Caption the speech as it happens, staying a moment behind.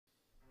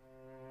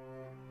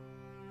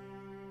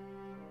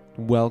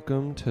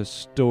Welcome to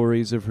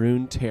Stories of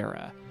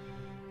Runeterra.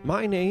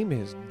 My name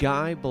is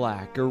Guy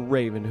Black, or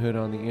Raven Hood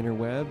on the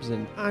interwebs,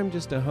 and I'm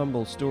just a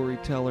humble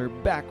storyteller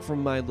back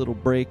from my little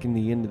break in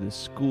the end of the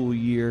school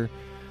year,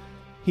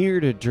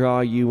 here to draw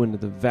you into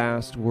the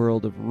vast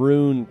world of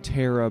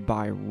Runeterra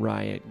by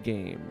Riot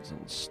Games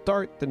and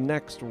start the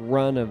next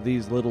run of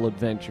these little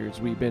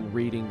adventures we've been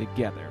reading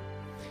together.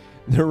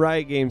 The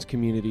Riot Games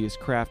community has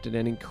crafted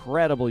an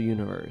incredible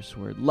universe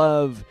where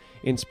love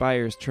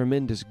inspires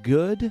tremendous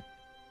good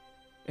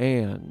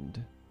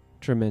and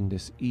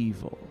tremendous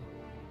evil.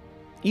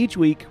 Each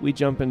week, we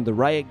jump into the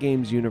Riot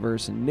Games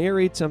universe and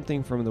narrate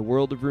something from the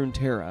world of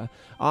Runeterra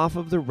off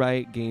of the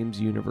Riot Games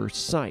universe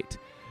site.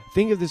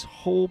 Think of this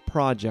whole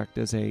project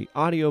as an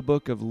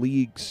audiobook of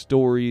League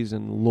stories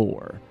and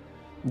lore.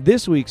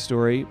 This week's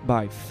story,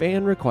 by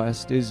fan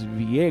request, is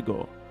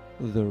Viego,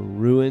 the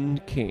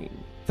Ruined King.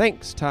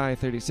 Thanks,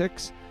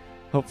 Ty36.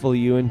 Hopefully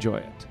you enjoy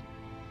it.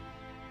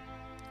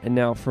 And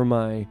now for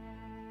my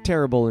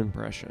terrible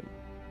impression.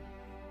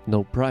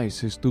 No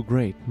price is too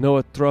great, no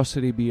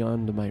atrocity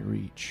beyond my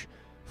reach.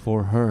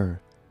 For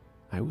her,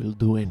 I will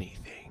do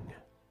anything.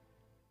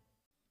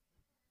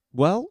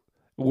 Well,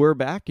 we're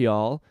back,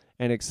 y'all,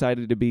 and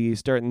excited to be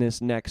starting this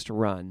next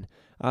run.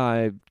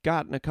 I've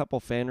gotten a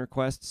couple fan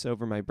requests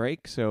over my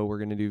break, so we're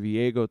going to do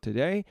Viego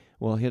today.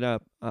 We'll hit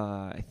up,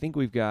 I think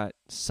we've got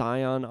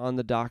Scion on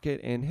the docket,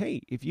 and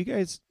hey, if you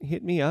guys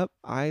hit me up,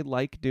 I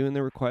like doing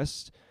the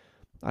requests.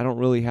 I don't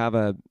really have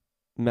a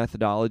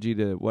methodology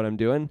to what I'm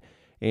doing.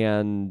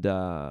 And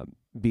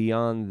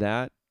beyond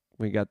that,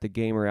 we got the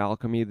Gamer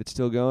Alchemy that's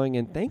still going.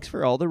 And thanks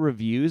for all the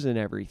reviews and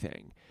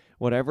everything.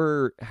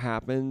 Whatever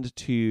happened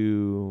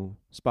to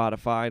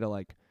Spotify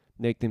to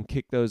make them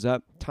kick those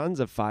up. Tons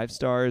of 5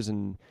 stars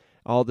and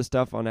all the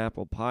stuff on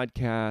Apple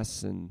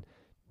Podcasts. And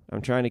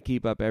I'm trying to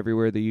keep up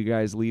everywhere that you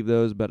guys leave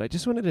those. But I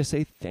just wanted to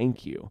say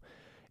thank you.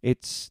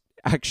 It's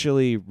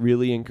actually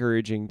really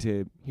encouraging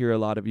to hear a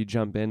lot of you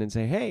jump in and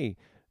say, hey,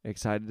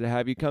 excited to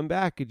have you come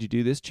back. Could you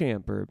do this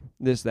champ or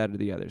this, that, or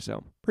the other?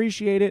 So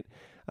appreciate it.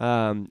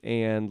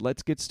 And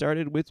let's get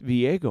started with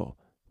Viego.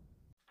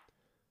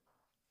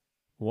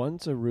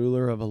 Once a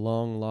ruler of a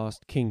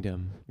long-lost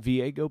kingdom,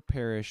 Viego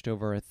perished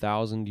over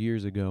 1,000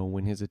 years ago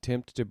when his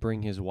attempt to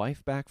bring his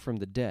wife back from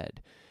the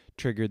dead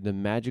triggered the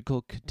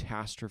magical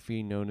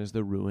catastrophe known as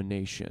the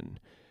Ruination.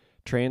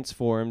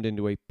 Transformed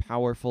into a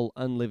powerful,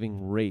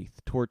 unliving wraith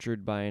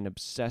tortured by an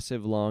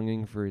obsessive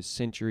longing for his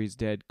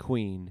centuries-dead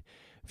queen,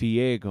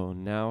 Viego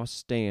now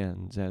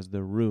stands as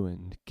the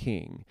Ruined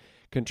King,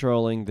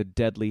 controlling the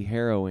deadly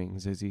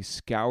harrowings as he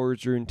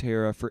scours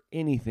Runeterra for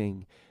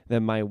anything that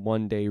might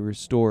one day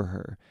restore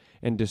her,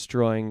 and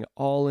destroying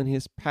all in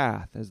his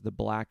path as the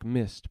black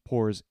mist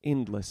pours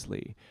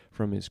endlessly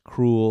from his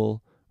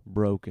cruel,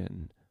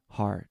 broken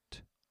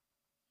heart.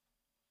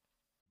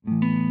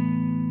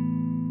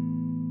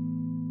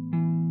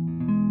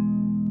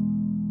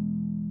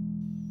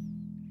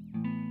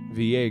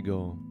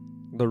 Viego,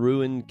 the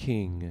Ruined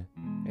King,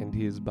 and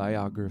his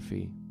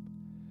biography.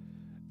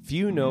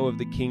 Few know of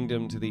the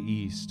kingdom to the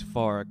east,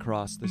 far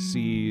across the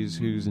seas,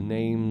 whose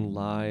name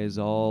lies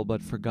all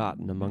but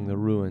forgotten among the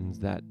ruins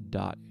that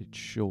dot its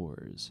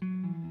shores.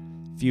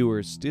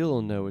 Fewer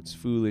still know its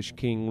foolish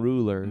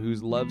king-ruler,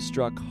 whose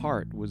love-struck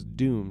heart was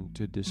doomed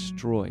to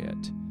destroy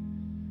it.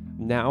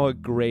 Now a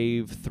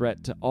grave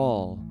threat to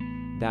all,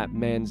 that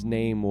man's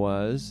name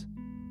was,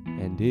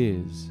 and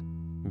is,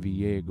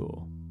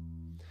 Viego.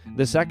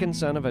 The second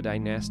son of a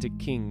dynastic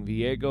king,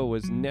 Viego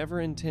was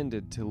never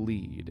intended to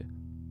lead.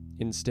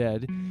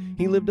 Instead,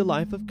 he lived a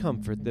life of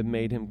comfort that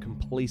made him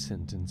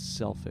complacent and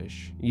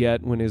selfish.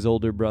 Yet, when his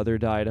older brother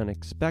died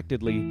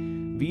unexpectedly,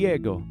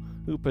 Viego,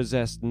 who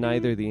possessed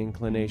neither the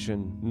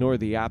inclination nor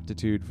the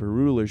aptitude for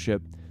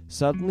rulership,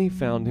 suddenly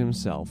found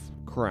himself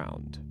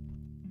crowned.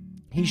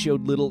 He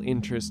showed little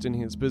interest in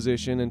his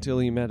position until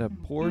he met a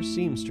poor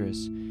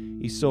seamstress,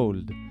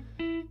 Isolde.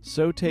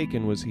 So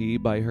taken was he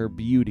by her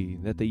beauty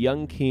that the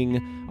young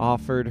king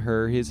offered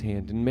her his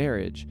hand in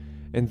marriage,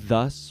 and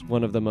thus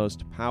one of the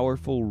most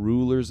powerful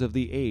rulers of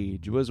the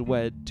age was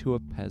wed to a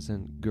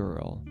peasant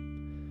girl.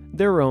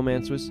 Their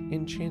romance was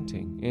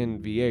enchanting, and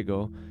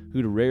Viego,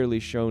 who'd rarely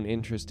shown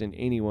interest in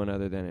anyone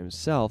other than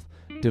himself,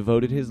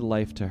 devoted his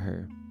life to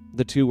her.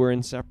 The two were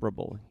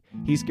inseparable.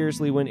 He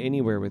scarcely went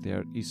anywhere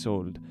without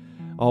Isolde,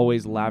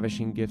 always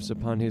lavishing gifts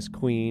upon his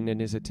queen,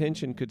 and his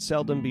attention could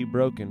seldom be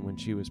broken when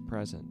she was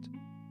present.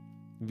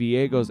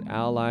 Viego's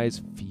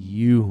allies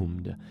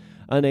fumed,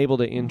 unable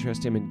to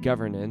interest him in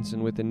governance,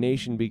 and with the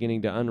nation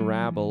beginning to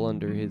unravel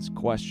under his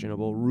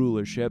questionable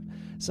rulership,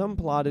 some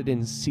plotted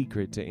in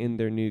secret to end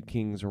their new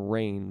king's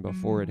reign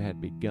before it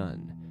had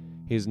begun.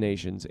 His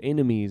nation's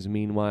enemies,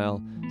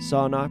 meanwhile,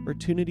 saw an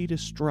opportunity to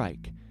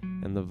strike,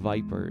 and the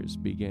vipers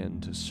began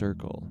to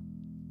circle.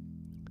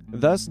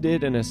 Thus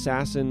did an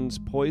assassin's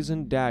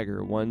poisoned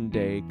dagger one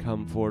day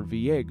come for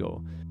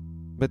Viego,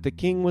 but the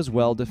king was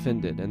well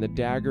defended, and the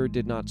dagger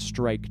did not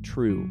strike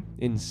true,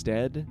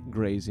 instead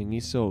grazing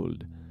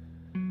Isolde.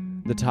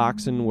 The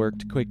toxin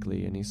worked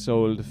quickly, and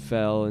Isolde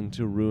fell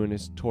into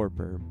ruinous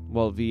torpor,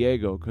 while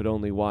Viego could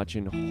only watch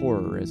in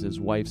horror as his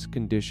wife's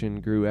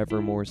condition grew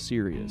ever more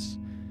serious.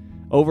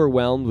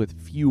 Overwhelmed with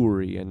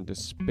fury and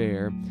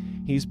despair,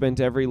 he spent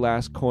every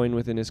last coin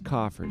within his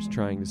coffers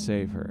trying to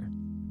save her.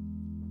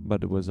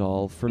 But it was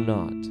all for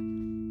naught.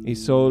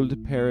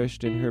 Isolde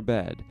perished in her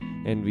bed,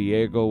 and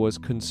Viego was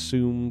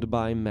consumed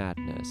by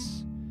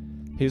madness.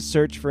 His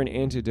search for an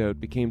antidote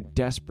became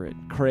desperate,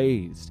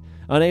 crazed.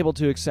 Unable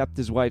to accept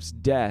his wife's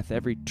death,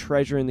 every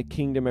treasure in the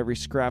kingdom, every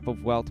scrap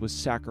of wealth was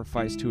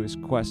sacrificed to his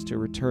quest to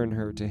return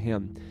her to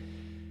him.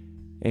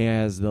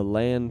 As the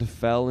land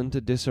fell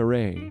into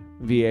disarray,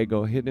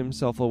 Viego hid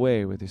himself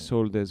away with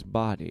Isolde's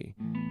body,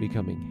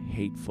 becoming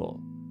hateful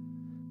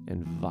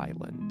and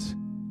violent.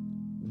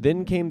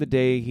 Then came the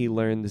day he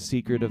learned the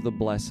secret of the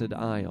Blessed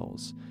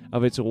Isles,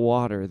 of its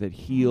water that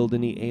healed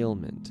any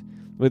ailment.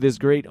 With his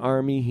great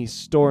army, he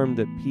stormed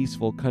the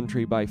peaceful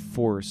country by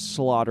force,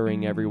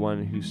 slaughtering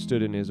everyone who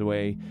stood in his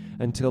way,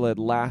 until at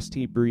last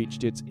he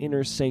breached its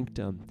inner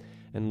sanctum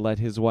and let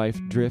his wife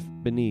drift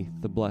beneath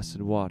the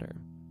blessed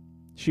water.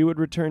 She would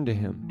return to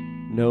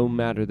him, no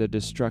matter the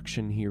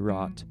destruction he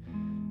wrought,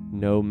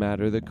 no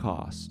matter the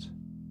cost.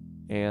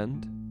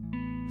 And,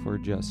 for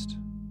just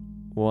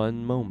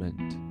one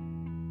moment,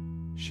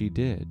 she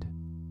did.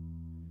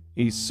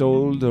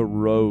 Isolde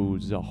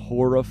arose, a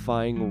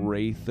horrifying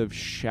wraith of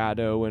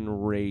shadow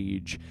and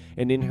rage,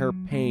 and in her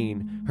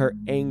pain, her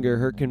anger,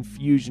 her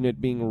confusion at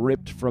being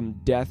ripped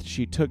from death,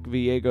 she took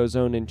Viego's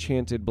own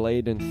enchanted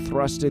blade and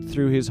thrust it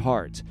through his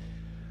heart.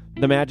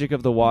 The magic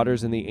of the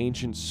waters and the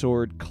ancient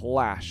sword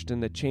clashed,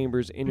 and the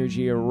chamber's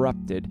energy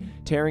erupted,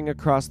 tearing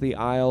across the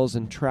aisles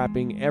and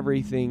trapping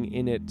everything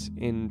in it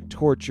in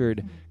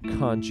tortured,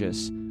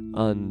 conscious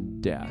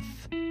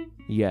undeath.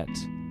 Yet,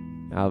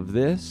 of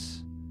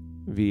this,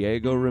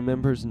 Viego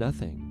remembers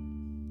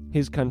nothing.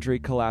 His country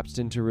collapsed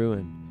into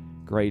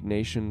ruin. Great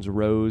nations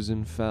rose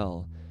and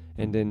fell,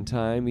 and in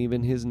time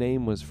even his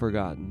name was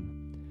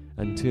forgotten,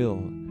 until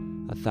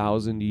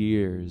 1,000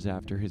 years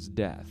after his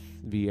death,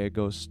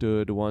 Viego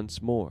stood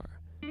once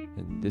more,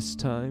 and this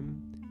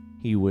time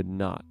he would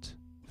not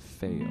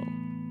fail.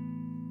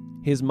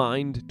 His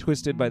mind,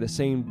 twisted by the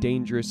same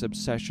dangerous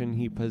obsession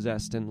he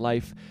possessed in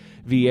life,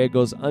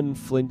 Viego's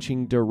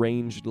unflinching,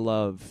 deranged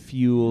love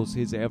fuels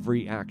his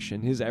every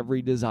action, his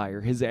every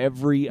desire, his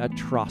every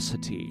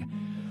atrocity.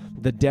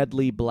 The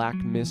deadly black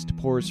mist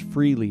pours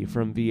freely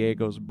from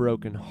Viego's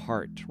broken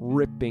heart,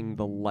 ripping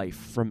the life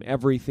from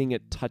everything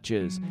it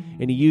touches,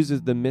 and he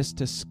uses the mist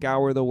to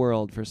scour the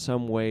world for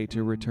some way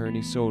to return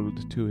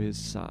Isolde to his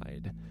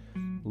side.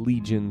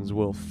 Legions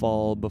will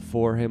fall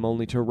before him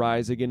only to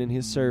rise again in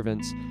his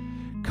servants.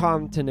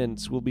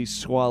 Continents will be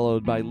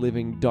swallowed by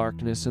living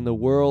darkness, and the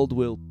world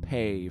will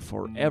pay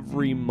for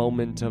every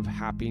moment of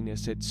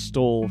happiness it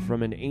stole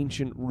from an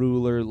ancient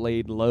ruler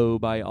laid low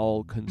by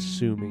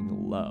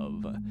all-consuming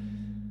love.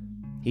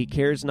 He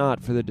cares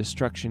not for the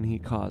destruction he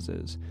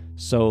causes,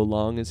 so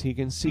long as he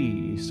can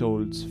see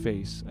Isolde's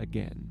face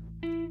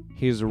again.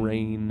 His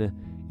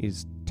reign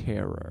is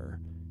terror,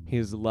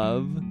 his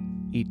love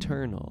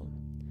eternal,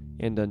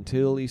 and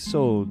until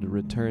Isolde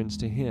returns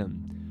to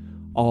him,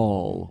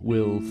 all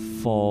will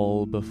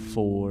fall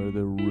before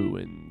the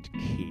ruined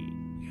king.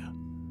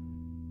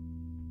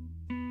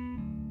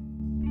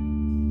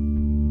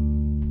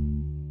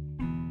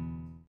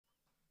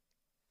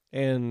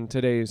 And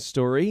today's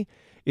story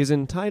is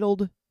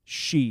entitled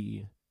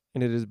She,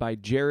 and it is by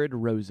Jared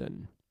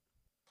Rosen.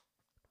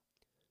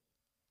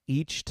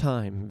 Each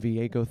time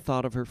Viego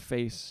thought of her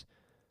face,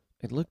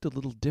 it looked a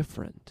little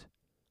different.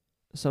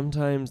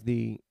 Sometimes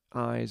the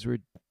eyes were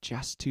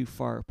just too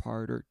far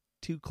apart or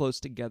too close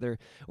together,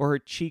 or her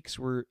cheeks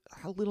were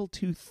a little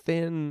too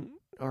thin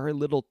or a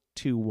little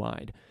too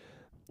wide.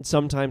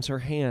 Sometimes her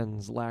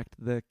hands lacked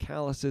the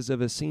calluses of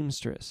a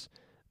seamstress,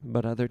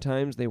 but other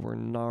times they were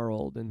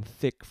gnarled and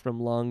thick from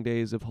long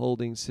days of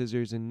holding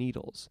scissors and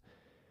needles.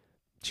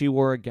 She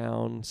wore a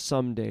gown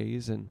some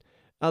days, and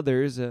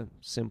others a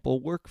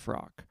simple work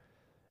frock,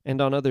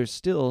 and on others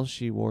still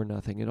she wore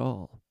nothing at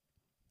all.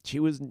 She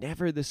was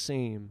never the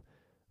same,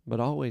 but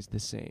always the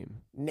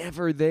same,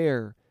 never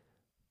there,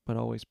 but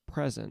always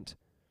present.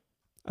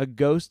 A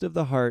ghost of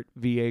the heart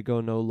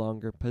Viego no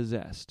longer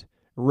possessed,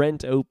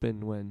 rent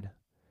open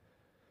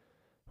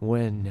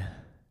when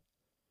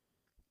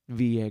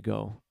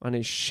Viego, on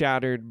his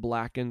shattered,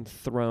 blackened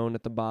throne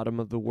at the bottom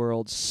of the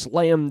world,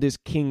 slammed his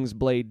king's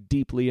blade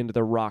deeply into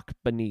the rock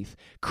beneath,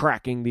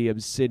 cracking the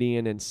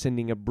obsidian and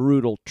sending a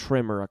brutal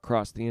tremor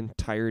across the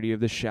entirety of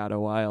the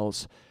Shadow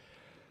Isles.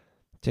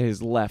 To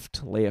his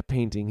left lay a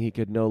painting he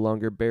could no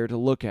longer bear to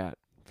look at,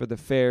 for the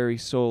fair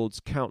Isolde's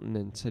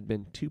countenance had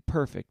been too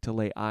perfect to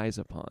lay eyes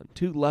upon,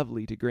 too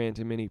lovely to grant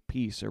him any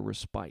peace or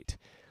respite.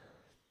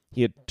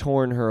 He had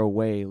torn her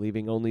away,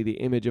 leaving only the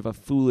image of a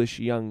foolish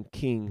young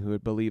king who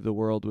had believed the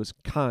world was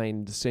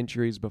kind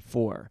centuries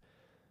before,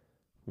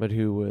 but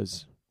who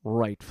was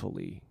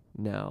rightfully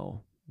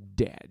now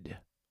dead.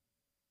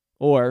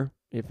 Or,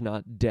 if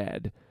not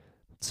dead,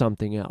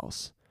 something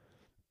else.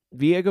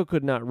 Viego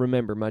could not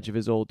remember much of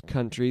his old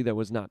country that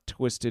was not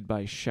twisted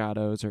by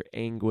shadows or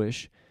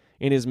anguish.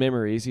 In his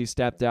memories, he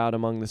stepped out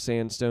among the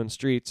sandstone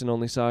streets and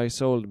only saw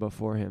Isolde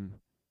before him.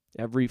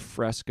 Every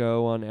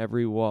fresco on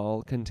every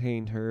wall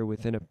contained her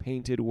within a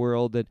painted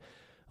world that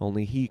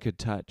only he could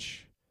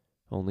touch,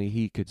 only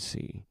he could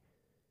see.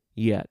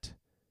 Yet,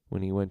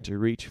 when he went to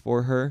reach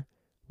for her,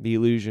 the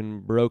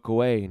illusion broke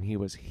away and he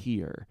was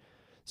here,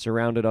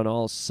 surrounded on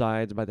all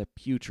sides by the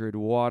putrid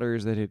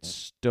waters that had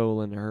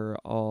stolen her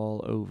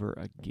all over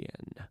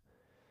again.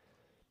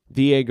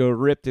 Viego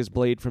ripped his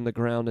blade from the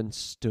ground and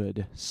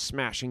stood,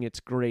 smashing its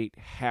great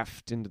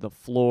heft into the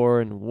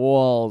floor and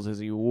walls as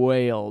he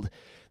wailed.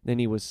 Then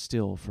he was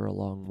still for a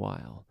long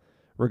while,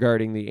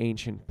 regarding the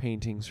ancient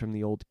paintings from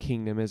the old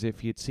kingdom as if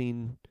he had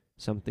seen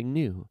something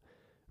new,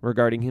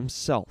 regarding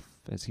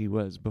himself as he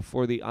was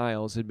before the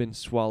isles had been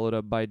swallowed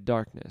up by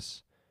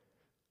darkness.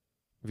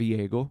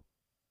 "Viego,"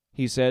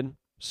 he said,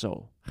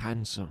 "so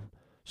handsome,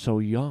 so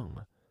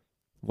young.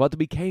 What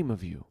became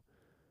of you?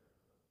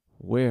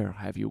 Where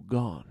have you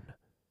gone?"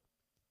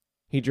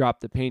 He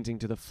dropped the painting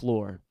to the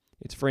floor,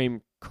 its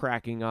frame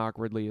cracking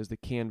awkwardly as the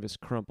canvas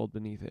crumpled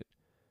beneath it.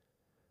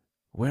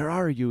 "Where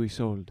are you,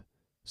 Isolde?"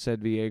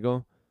 said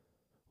Viego.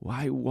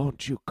 "Why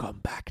won't you come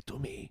back to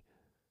me?"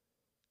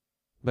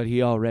 But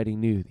he already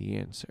knew the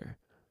answer.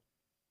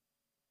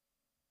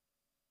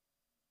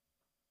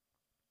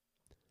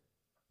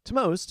 To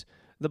most,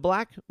 the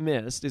black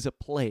mist is a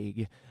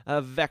plague,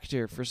 a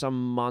vector for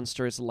some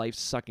monstrous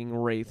life-sucking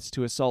wraiths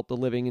to assault the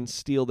living and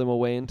steal them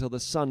away until the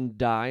sun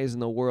dies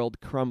and the world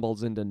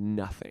crumbles into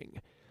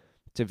nothing.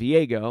 To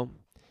Viego,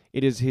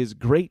 it is his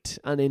great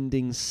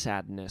unending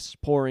sadness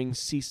pouring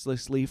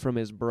ceaselessly from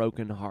his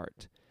broken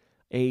heart,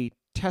 a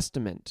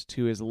testament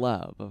to his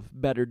love of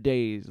better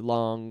days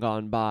long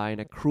gone by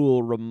and a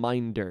cruel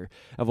reminder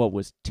of what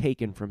was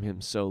taken from him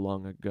so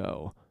long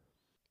ago.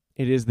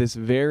 It is this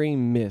very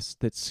mist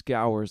that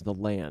scours the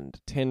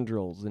land,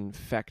 tendrils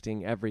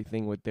infecting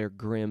everything with their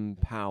grim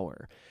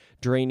power,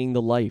 draining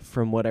the life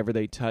from whatever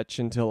they touch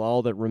until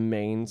all that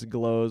remains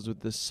glows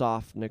with the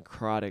soft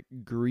necrotic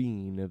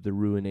green of the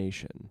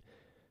ruination.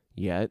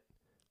 Yet,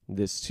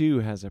 this too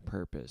has a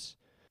purpose,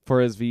 for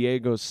as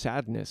Viego's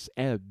sadness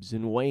ebbs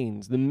and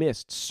wanes, the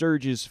mist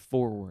surges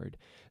forward,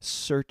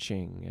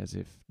 searching as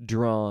if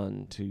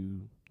drawn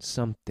to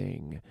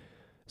something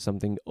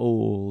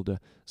old,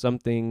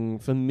 something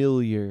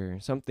familiar,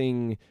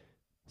 something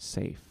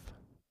safe.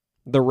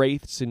 The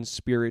wraiths and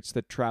spirits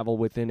that travel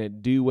within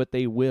it do what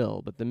they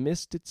will, but the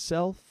mist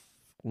itself,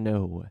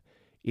 no,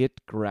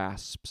 it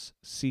grasps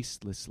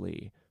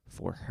ceaselessly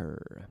for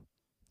her.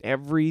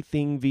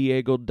 Everything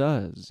Viego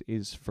does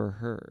is for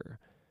her.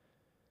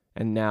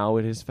 And now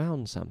it has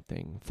found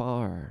something,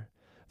 far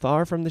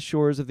from the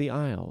shores of the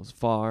Isles,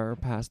 far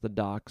past the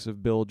docks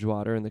of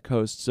Bilgewater and the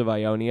coasts of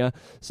Ionia,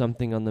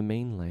 something on the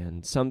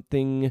mainland,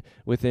 something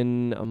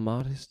within a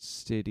modest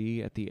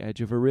city at the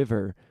edge of a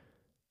river.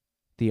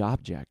 The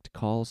object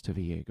calls to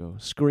Viego,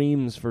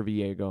 screams for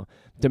Viego,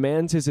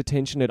 demands his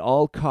attention at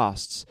all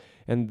costs,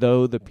 and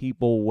though the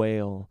people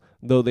wail,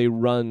 though they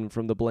run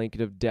from the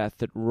blanket of death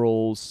that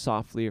rolls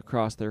softly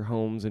across their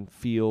homes and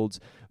fields,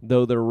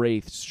 though the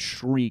wraiths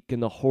shriek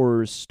and the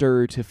horrors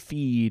stir to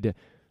feed,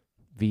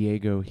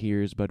 Viego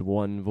hears but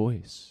one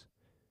voice,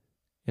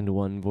 and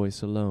one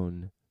voice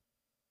alone.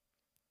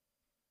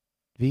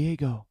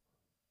 "Viego,"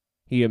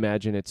 he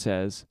imagines it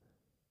says,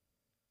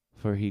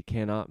 for he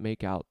cannot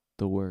make out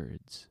the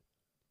words.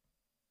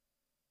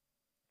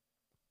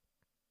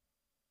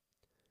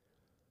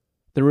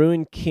 The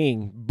ruined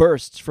king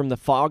bursts from the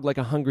fog like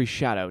a hungry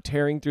shadow,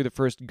 tearing through the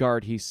first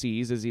guard he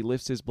sees as he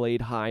lifts his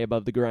blade high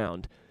above the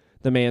ground.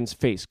 The man's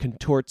face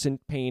contorts in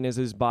pain as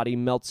his body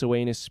melts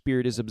away and his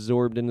spirit is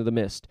absorbed into the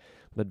mist.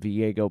 But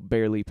Viego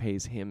barely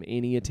pays him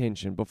any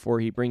attention before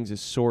he brings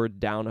his sword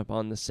down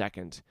upon the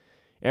second.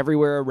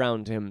 Everywhere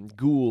around him,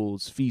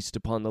 ghouls feast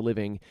upon the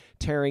living,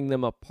 tearing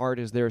them apart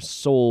as their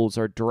souls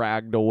are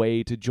dragged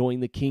away to join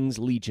the king's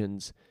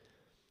legions.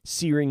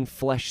 Searing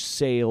flesh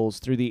sails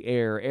through the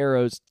air,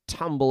 arrows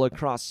tumble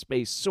across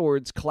space,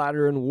 swords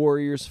clatter, and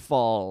warriors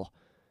fall.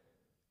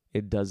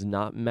 It does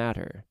not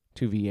matter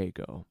to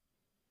Viego.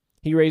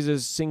 He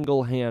raises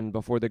single hand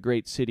before the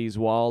great city's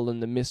wall,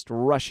 and the mist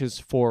rushes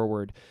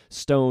forward,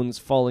 stones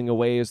falling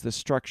away as the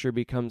structure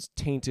becomes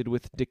tainted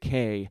with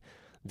decay.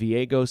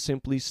 Viego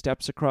simply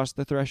steps across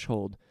the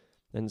threshold,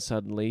 and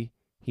suddenly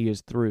he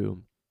is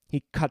through.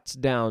 He cuts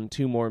down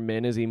 2 more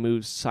men as he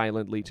moves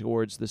silently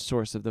towards the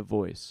source of the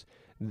voice.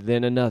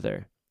 Then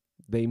another.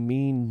 They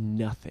mean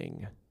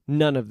nothing.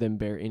 None of them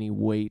bear any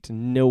weight.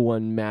 No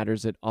one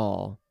matters at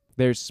all.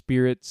 Their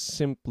spirits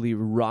simply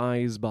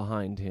rise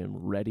behind him,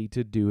 ready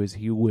to do as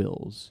he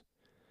wills.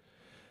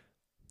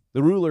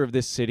 The ruler of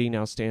this city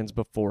now stands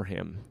before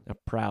him, a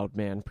proud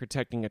man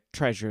protecting a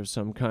treasure of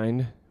some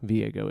kind,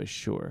 Viego is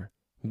sure.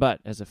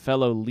 But as a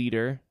fellow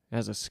leader,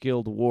 as a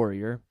skilled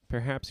warrior,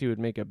 perhaps he would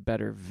make a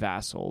better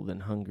vassal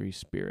than Hungry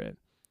Spirit.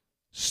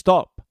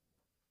 "Stop!"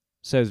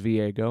 says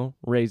Viego,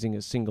 raising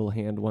a single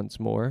hand once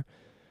more.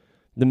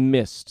 The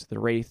mist, the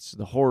wraiths,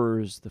 the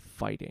horrors, the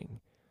fighting.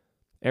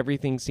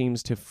 Everything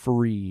seems to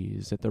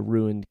freeze at the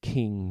ruined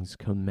king's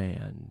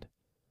command.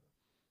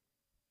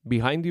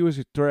 Behind you is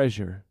a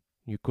treasure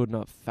you could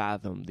not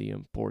fathom the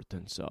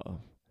importance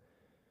of.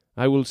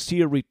 I will see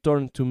it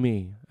return to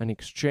me. In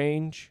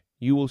exchange,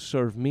 you will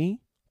serve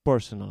me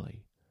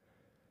personally.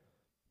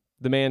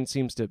 The man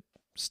seems to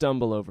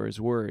stumble over his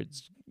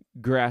words,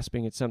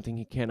 grasping at something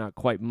he cannot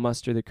quite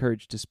muster the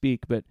courage to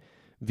speak, but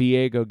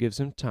Viego gives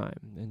him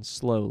time, and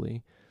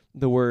slowly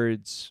the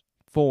words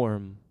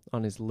form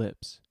on his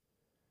lips.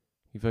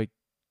 If I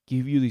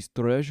give you this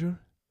treasure,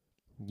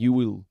 you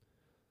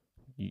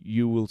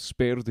will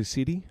spare the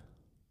city?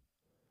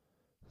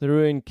 The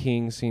ruined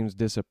king seems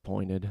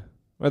disappointed.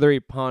 Whether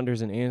he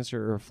ponders an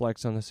answer or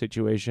reflects on the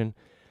situation,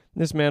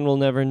 this man will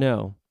never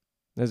know,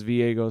 as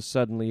Viego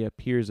suddenly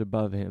appears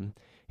above him,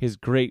 his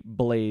great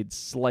blade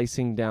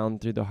slicing down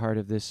through the heart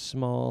of this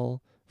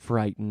small,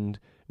 frightened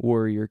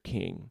warrior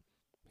king.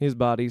 His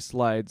body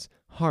slides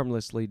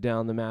harmlessly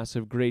down the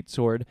massive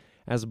greatsword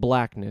as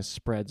blackness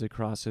spreads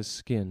across his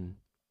skin.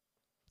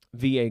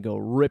 Viego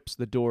rips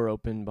the door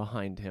open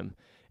behind him,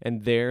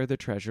 and there the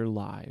treasure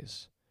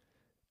lies.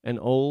 An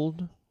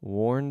old,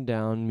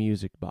 worn-down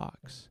music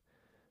box,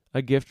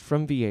 a gift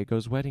from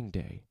Viego's wedding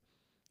day,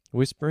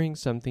 whispering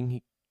something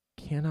he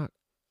cannot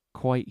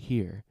quite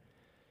hear.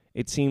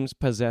 It seems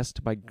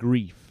possessed by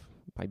grief,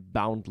 by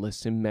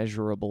boundless,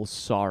 immeasurable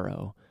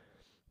sorrow.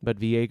 But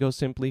Viego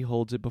simply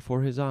holds it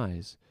before his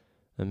eyes,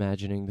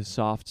 imagining the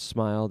soft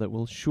smile that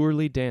will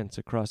surely dance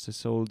across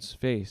Isolde's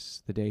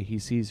face the day he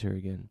sees her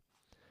again.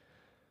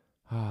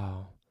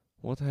 "Ah,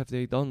 what have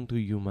they done to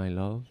you, my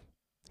love?"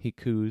 he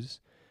coos,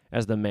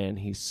 as the man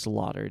he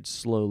slaughtered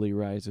slowly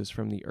rises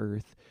from the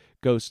earth,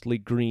 ghostly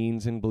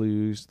greens and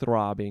blues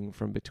throbbing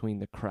from between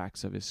the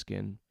cracks of his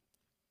skin.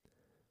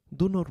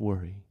 "Do not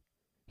worry,"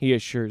 he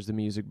assures the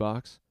music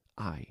box.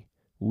 "I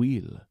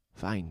will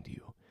find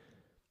you.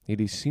 It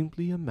is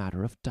simply a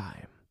matter of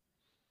time."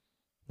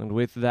 And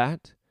with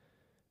that,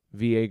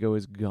 Viego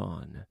is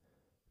gone,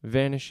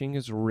 vanishing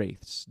as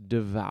wraiths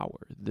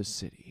devour the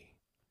city.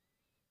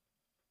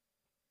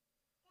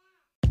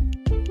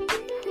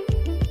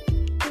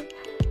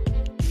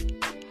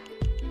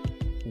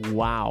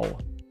 Wow.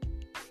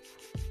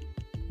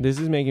 This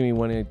is making me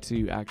want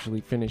to actually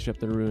finish up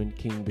the Ruined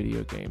King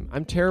video game.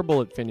 I'm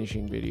terrible at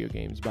finishing video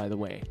games, by the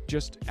way,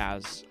 just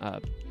as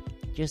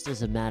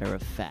a matter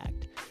of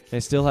fact. I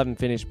still haven't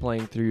finished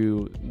playing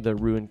through the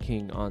Ruined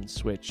King on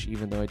Switch,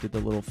 even though I did the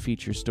little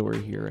feature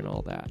story here and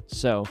all that.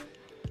 So,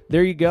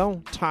 there you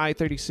go, tie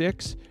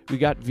 36. We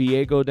got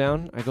Viego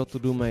down. I got to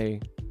do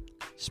my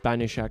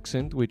Spanish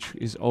accent, which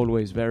is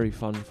always very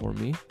fun for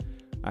me.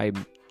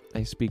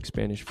 I speak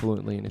Spanish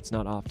fluently, and it's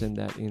not often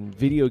that in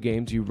video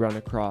games you run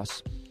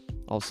across,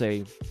 I'll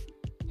say,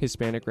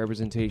 Hispanic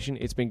representation.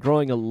 It's been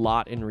growing a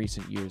lot in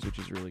recent years, which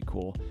is really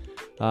cool,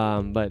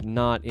 but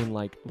not in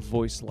like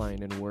voice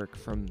line and work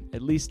from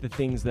at least the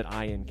things that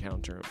I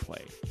encounter and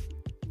play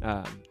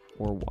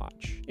or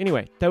watch.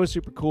 Anyway, that was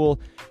super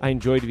cool. I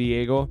enjoyed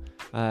Viego.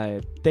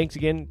 Thanks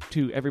again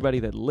to everybody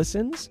that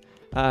listens.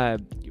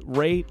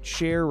 Rate,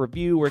 share,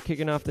 review. We're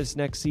kicking off this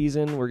next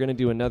season. We're going to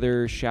do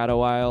another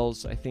Shadow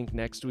Isles, I think,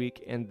 next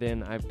week. And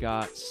then I've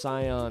got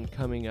Scion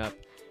coming up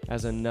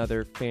as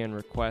another fan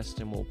request,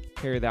 and we'll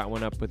pair that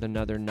one up with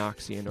another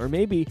Noxian. Or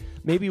maybe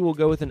we'll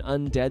go with an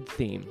undead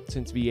theme,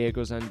 since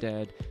Viego's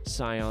undead,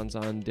 Scion's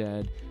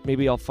undead.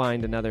 Maybe I'll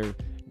find another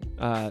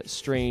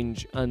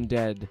strange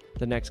undead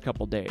the next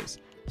couple days.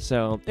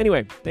 So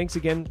anyway, thanks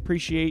again.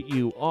 Appreciate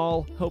you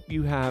all. Hope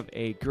you have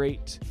a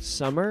great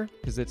summer,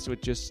 because that's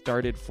what just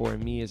started for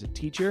me as a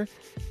teacher.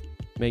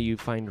 May you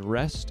find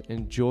rest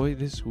and joy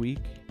this week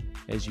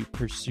as you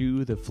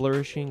pursue the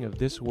flourishing of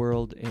this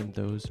world and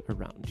those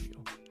around you.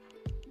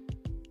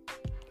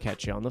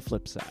 Catch you on the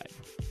flip side.